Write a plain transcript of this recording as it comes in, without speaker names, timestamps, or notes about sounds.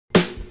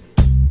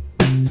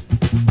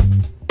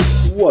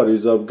What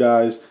is up,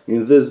 guys?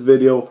 In this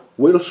video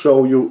we'll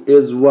show you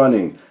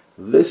IsRunning.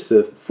 This is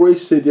a free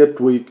CDA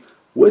tweak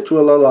which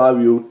will allow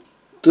you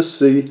to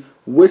see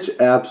which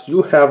apps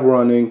you have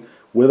running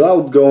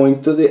without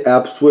going to the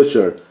app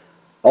switcher.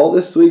 All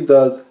this tweak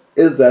does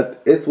is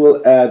that it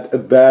will add a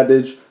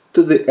badge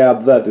to the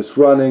app that is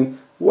running,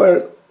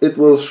 where it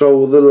will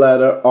show the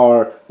letter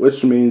R,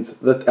 which means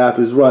that app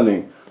is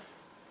running.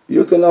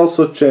 You can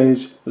also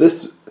change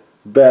this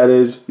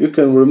badge. You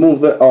can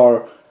remove the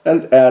R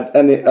and add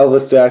any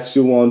other text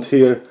you want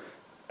here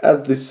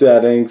at the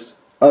settings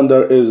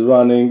under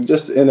IsRunning.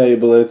 Just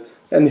enable it,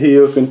 and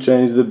here you can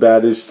change the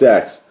badge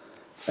text.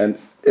 And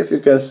if you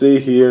can see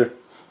here,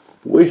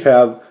 we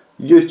have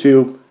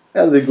YouTube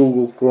and the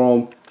Google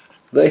Chrome.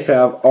 They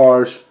have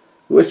R's,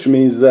 which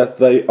means that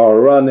they are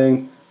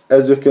running.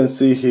 As you can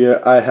see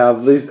here, I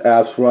have these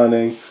apps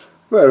running.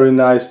 Very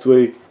nice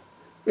tweak.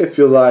 If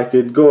you like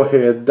it, go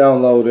ahead,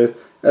 download it.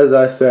 As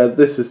I said,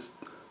 this is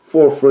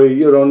for free.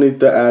 You don't need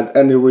to add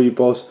any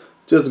repos.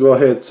 Just go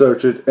ahead,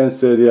 search it in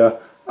Cydia.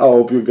 I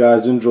hope you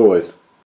guys enjoyed.